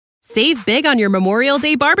Save big on your Memorial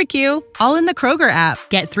Day barbecue, all in the Kroger app.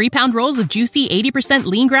 Get 3-pound rolls of juicy 80%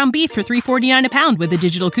 lean ground beef for $3.49 a pound with a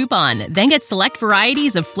digital coupon. Then get select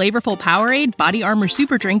varieties of flavorful Powerade, Body Armor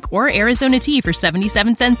Super Drink, or Arizona tea for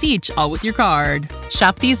 77 cents each, all with your card.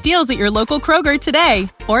 Shop these deals at your local Kroger today,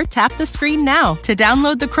 or tap the screen now to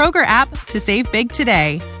download the Kroger app to save big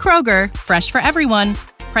today. Kroger, fresh for everyone.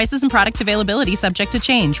 Prices and product availability subject to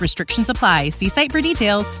change. Restrictions apply. See site for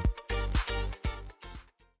details.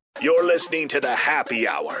 You're listening to The Happy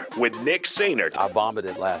Hour with Nick Sainert. I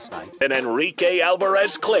vomited last night. And Enrique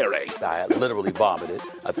Alvarez Clary. I literally vomited.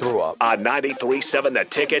 I threw up. On 93.7 The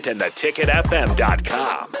Ticket and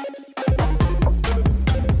theticketfm.com.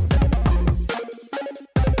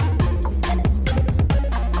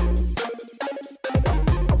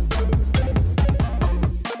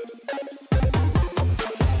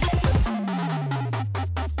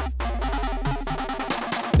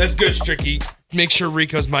 That's good, Stricky. Make sure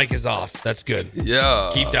Rico's mic is off. That's good. Yeah.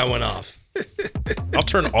 Keep that one off. I'll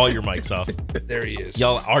turn all your mics off. There he is.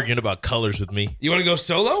 Y'all arguing about colors with me. You want to go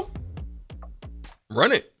solo?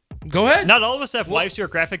 Run it. Go ahead. Not all of us have wives who are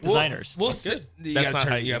graphic designers. We'll sit. That's not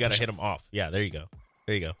how you got to hit them off. Yeah, there you go.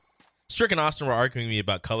 There you go. Strick and Austin were arguing with me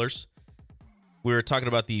about colors. We were talking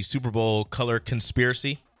about the Super Bowl color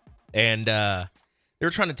conspiracy. And they were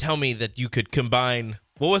trying to tell me that you could combine,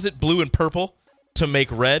 what was it, blue and purple to make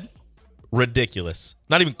red? Ridiculous.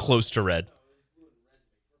 Not even close to red.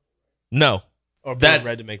 No. Or blue and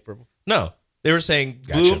red to make purple. No. They were saying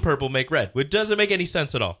blue and purple make red, which doesn't make any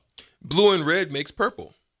sense at all. Blue and red makes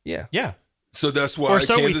purple. Yeah. Yeah. So that's why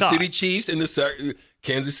Kansas City Chiefs and the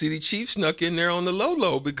Kansas City Chiefs snuck in there on the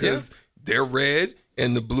low because they're red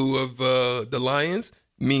and the blue of the Lions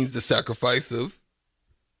means the sacrifice of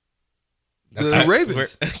the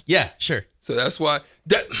Ravens. Yeah, sure. So that's why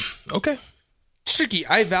okay. Tricky,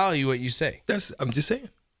 I value what you say. I'm just saying.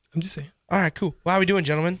 All right, cool. Well, how are we doing,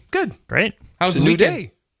 gentlemen? Good. Great. How's it's the new weekend?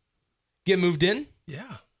 day? Get moved in?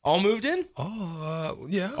 Yeah. All moved in?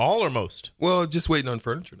 Yeah. All or most? Well, just waiting on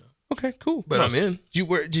furniture now. Okay, cool. But I'm in.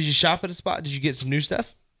 Did you shop at a spot? Did you get some new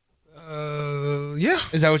stuff? Yeah.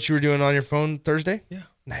 Is that what you were doing on your phone Thursday? Yeah.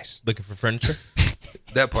 Nice. Looking for furniture?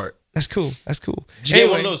 That part. That's cool. Did you get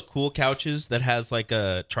one of those cool couches that has like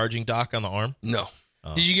a charging dock on the arm? No.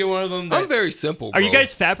 Oh. Did you get one of them? I'm very simple, bro. Are you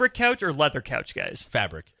guys fabric couch or leather couch guys?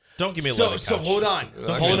 Fabric. Don't give me a leather couch. So hold on.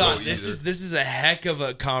 Hold on. This either. is a heck of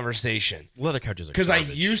a conversation. Leather couches are because I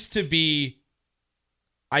garbage. used to be.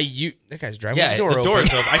 That guy's driving. Yeah, with the door the door open.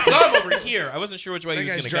 is open. I saw him over here. I wasn't sure which way he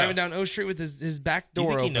was going to go. That guy's driving down O Street with his back door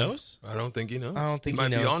Do you think open. he knows? I don't think he knows. I don't think he he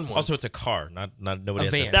might knows. be on one. Also, it's a car, not nobody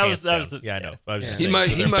has van. their That pants was down. the- Yeah, I know. I was just he saying, might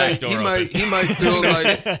their back door open. feel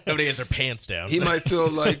like Nobody has their pants down. he might feel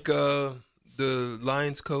like the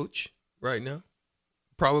Lions coach right now.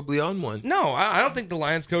 Probably on one. No, I don't think the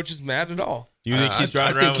Lions coach is mad at all. Do you think he's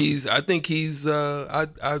driving around? I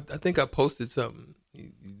think I posted something.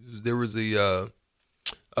 There was a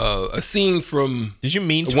scene from Did you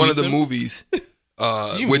mean one of the him? movies with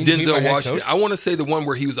mean to meet my Denzel head Washington. coach? I want to say the one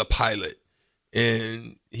where he was a pilot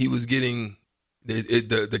and he was getting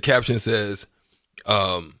the caption says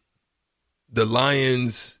the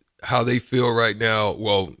Lions how they feel right now.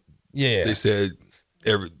 Well, Yeah. they said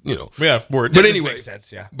Yeah, words. But anyway, Makes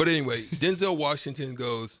sense, yeah. But anyway, Denzel Washington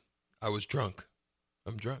goes, I was drunk.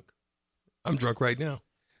 I'm drunk. I'm drunk right now.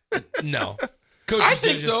 No. Coach I is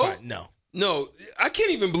doing think just so. fine. No. No, I can't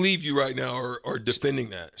even believe you right now or defending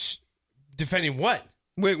that. Defending what?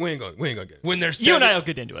 We ain't gonna get it. When they're You and I will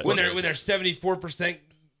get into it. when they're 74%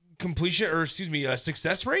 completion or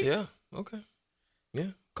success rate? Yeah, okay. Yeah,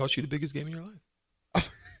 cost you the biggest game of your life.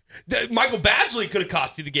 Michael Badgley could have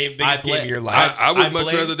cost you the biggest game of your life. I would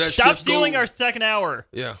much rather that Stop ship stealing go. our second hour.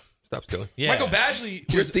 Yeah, stop stealing. Yeah. Michael Badgley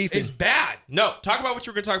Just thieving. is bad. No, talk about what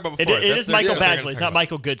you were going to talk about It before. is Michael what we're gonna Badgley. It's talk not about.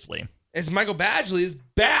 Michael Goodsley. It's Michael Badgley is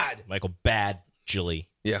bad. Michael Badgley.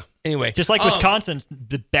 Yeah. Anyway, Just like Wisconsin's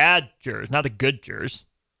the bad jurors, not the good jurors.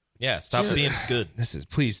 Yeah, stop being good.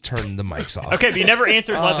 please turn the mics off. Okay, but you never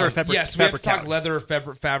answered leather or fabric. Yes, we have to talk couch. leather or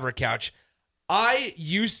fabric couch. I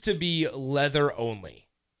used to be leather only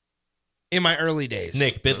in my early days.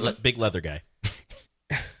 Nick, big leather guy.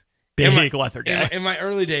 Big leather guy. In my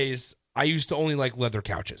early days, I used to only like leather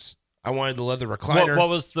couches. I wanted the leather recliner. What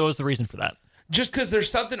was the reason for that? Just because there's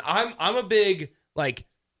something I'm a big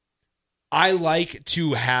I like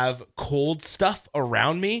to have cold stuff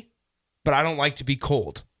around me, but I don't like to be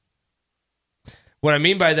cold. What I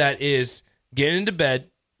mean by that is getting into bed.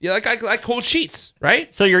 Yeah, I like cold sheets,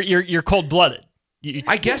 right? So you're cold blooded.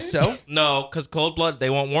 I guess so. No, because cold blood, they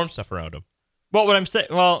want warm stuff around them. Well, what I'm saying,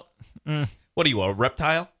 What are you, a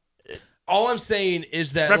reptile? All I'm saying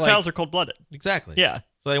is that reptiles are cold blooded. Exactly. Yeah.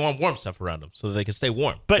 So they want warm stuff around him so that they can stay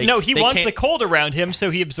warm. But he wants the cold around him,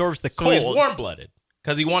 so he absorbs the cold. So he's warm-blooded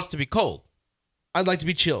because he wants to be cold. I'd like to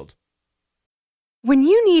be chilled. When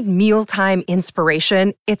you need mealtime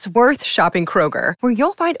inspiration, it's worth shopping Kroger, where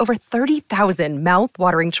you'll find over 30,000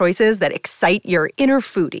 mouth-watering choices that excite your inner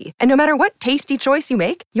foodie. And no matter what tasty choice you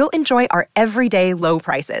make, you'll enjoy our everyday low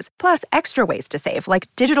prices, plus extra ways to save, like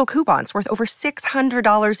digital coupons worth over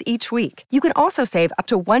 $600 each week. You can also save up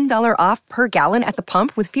to $1 off per gallon at the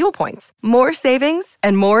pump with fuel points. More savings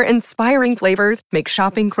and more inspiring flavors make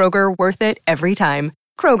shopping Kroger worth it every time.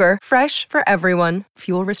 Kroger, fresh for everyone.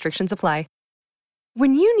 Fuel restrictions apply.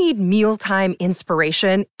 When you need mealtime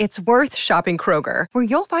inspiration, it's worth shopping Kroger, where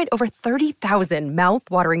you'll find over 30,000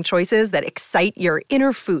 mouth-watering choices that excite your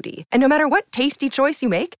inner foodie. And no matter what tasty choice you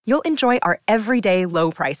make, you'll enjoy our everyday low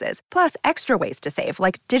prices, plus extra ways to save,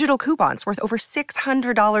 like digital coupons worth over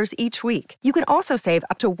 $600 each week. You can also save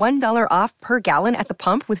up to $1 off per gallon at the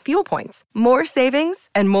pump with fuel points. More savings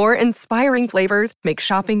and more inspiring flavors make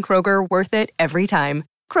shopping Kroger worth it every time.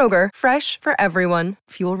 Kroger, fresh for everyone.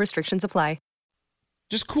 Fuel restrictions apply.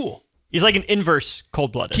 Just cool. He's like an inverse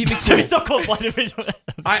cold-blooded. Keep it So cool. he's still cold-blooded.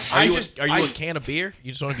 Are you a can of beer?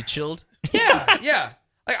 You just want to be chilled? Yeah.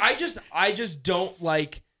 Like, I just don't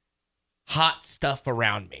like hot stuff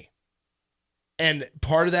around me. And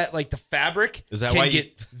part of that, like the fabric, can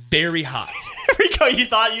get very hot. Rico, you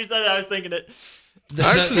thought you said it. I was thinking it.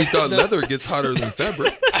 I actually thought leather gets hotter than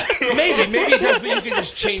fabric. Maybe it does, but you can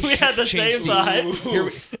just change. We had the change same seats.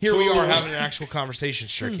 vibe. Here we are having an actual conversation,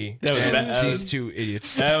 Stricky. That was bad. These two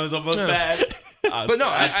idiots. That was almost bad. But no,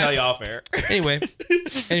 I'll tell you off air. Anyway,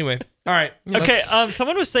 all right. Okay,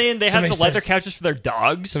 someone was saying they have the leather says- couches for their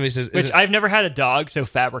dogs. Somebody says, which I've never had a dog, so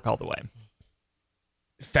fabric all the way.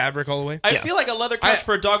 fabric all the way. I feel like a leather couch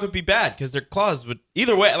for a dog would be bad because their claws would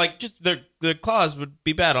either way, like just their claws would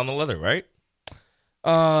be bad on the leather, right?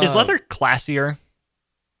 Is leather classier?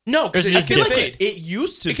 No, because Or is it it just can different? fade. It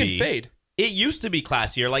used to It be. can fade. It used to be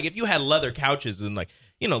classier. Like if you had leather couches and like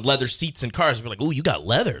leather seats in cars, we're like, oh, you got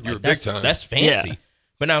leather. Like, You're big time. That's fancy. Yeah.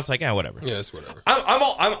 But now it's like, whatever. Yeah, it's whatever.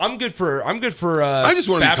 I'm good for. I just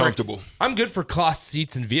want to be fabric. comfortable. I'm good for cloth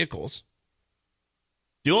seats and vehicles.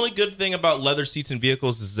 The only good thing about leather seats in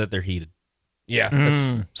vehicles is that they're heated. Yeah,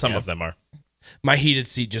 Some of them are. my heated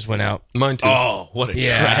seat just went out. Mine too. Oh, what a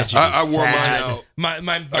tragedy! I wore mine out. My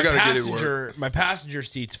I gotta get it passenger my passenger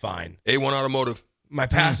seat's fine. A1 Automotive. My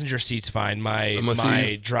passenger seat's fine.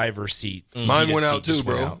 My driver seat. Mine heated went seat out too, just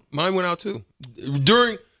went bro. out. Mine went out too.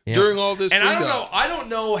 During all this. And freeze out. I don't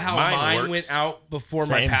know how Mine mine works. went out before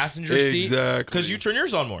my Same. passenger seat. Exactly. Because you turn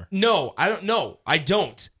yours on more. No, I don't know. I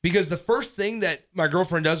don't. Because the first thing that my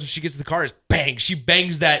girlfriend does when she gets to the car is bang. She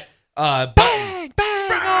bangs that button.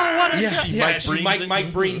 Oh, what is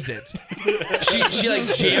Mike Breen's it. she like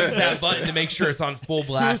jams that button to make sure it's on full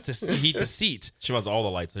blast to heat the seat. She wants all the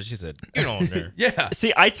lights. So she said, "Get on there." Yeah.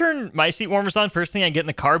 See, I turn my seat warmers on first thing I get in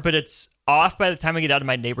the car, but it's off by the time I get out of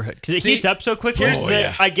my neighborhood because it heats up so quick.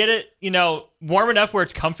 I get it, warm enough where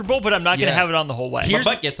it's comfortable, but I'm not going to have it on the whole way. My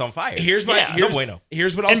butt gets on fire. Here's no bueno.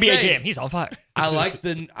 Here's what I'll NBA say. Jam, he's on fire. I like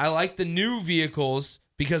the new vehicles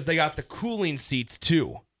because they got the cooling seats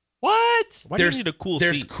too. What? Why do you need a cool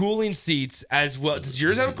There's seat? cooling seats as well. Does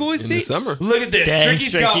yours have a cooling seat? In the summer. Look at this. Dang,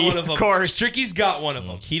 Stricky's got Stricky. one of them. Of course. Stricky's got one of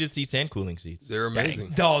them. Heated seats and cooling seats. They're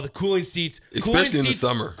amazing. Oh, the cooling seats. Especially in the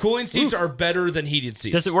summer. Cooling seats are better than heated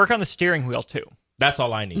seats. Does it work on the steering wheel too? That's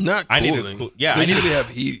all I need. Not I cooling. need yeah, They I need usually have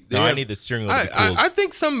heat. I need the steering wheel to be cooled. I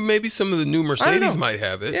think maybe some of the new Mercedes know. might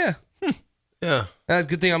have it. Yeah. Yeah. That's a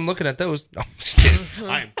good thing I'm looking at those. No, I'm just kidding.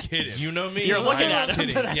 I'm kidding. You know me. You're looking at I'm him.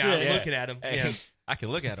 kidding. Yeah, I'm Yeah. looking at them. Hey, Yeah. I can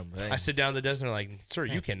look at them. I sit down at the desk and they're like, "Sir,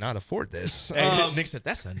 you cannot afford this." Nick said,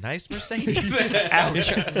 "That's a nice Mercedes."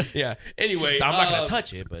 Ouch. Yeah. Anyway, I'm not gonna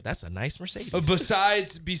touch it, but that's a nice Mercedes.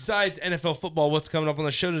 Besides NFL football, what's coming up on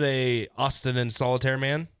the show today? Austin and Solitaire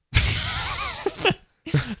Man.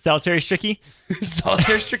 Solitary Stricky.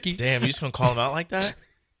 Solitaire Stricky. Damn, you just gonna call him out like that?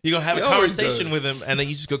 You gonna have He a always conversation does. with him, and then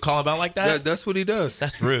you just go call him out like that? That's what he does.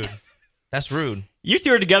 That's rude. That's rude. You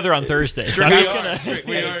two are together on Thursday. So I'm We just are. gonna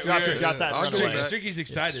We are. drop that I'll right get away. it back. Stricky's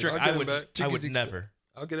excited. Strick, I'll I get him would back. never.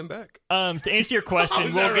 I'll get him back. To answer your question,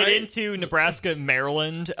 Is we'll that get right? into Nebraska,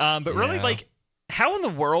 Maryland. But really, Yeah. like, how in the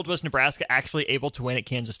world was Nebraska actually able to win at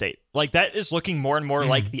Kansas State? Like, that is looking more and more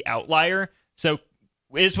like the outlier. So,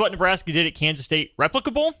 is what Nebraska did at Kansas State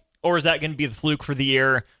replicable, or is that going to be the fluke for the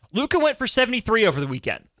year? Luka went for 73 over the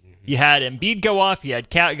weekend. You had Embiid go off, you had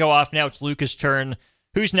Cat go off. Now it's Luka's turn.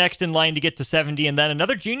 Who's next in line to get to 70? And then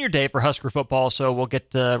another junior day for Husker football. So we'll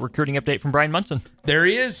get a recruiting update from Brian Munson. There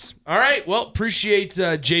he is. All right. Well, appreciate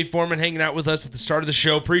Jay Foreman hanging out with us at the start of the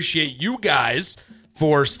show. Appreciate you guys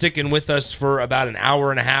for sticking with us for about an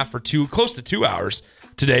hour and a half or close to 2 hours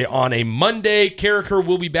today on a Monday. Carricker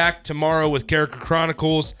will be back tomorrow with Carricker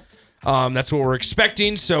Chronicles. That's what we're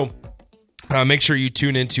expecting. So make sure you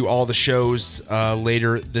tune into all the shows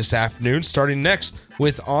later this afternoon, starting next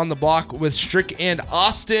with On the Block with Strick and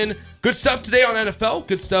Austin. Good stuff today on NFL.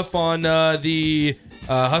 Good stuff on the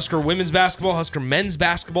Husker women's basketball, Husker men's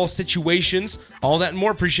basketball situations, all that and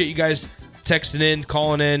more. Appreciate you guys texting in,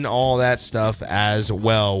 calling in, all that stuff as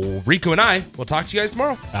well. Rico and I will talk to you guys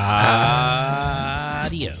tomorrow.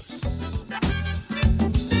 Adios.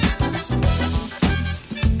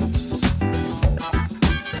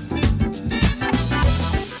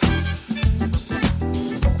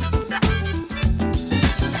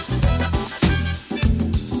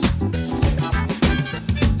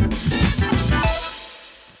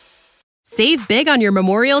 Save big on your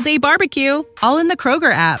Memorial Day barbecue, all in the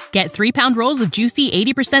Kroger app. Get 3-pound rolls of juicy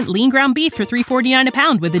 80% lean ground beef for $3.49 a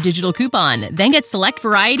pound with a digital coupon. Then get select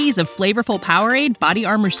varieties of flavorful Powerade, Body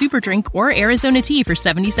Armor Super Drink, or Arizona tea for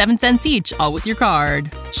 77 cents each, all with your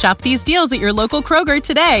card. Shop these deals at your local Kroger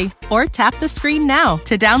today, or tap the screen now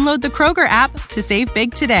to download the Kroger app to save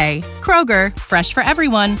big today. Kroger, fresh for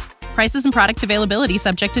everyone. Prices and product availability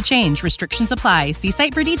subject to change. Restrictions apply. See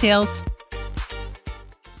site for details.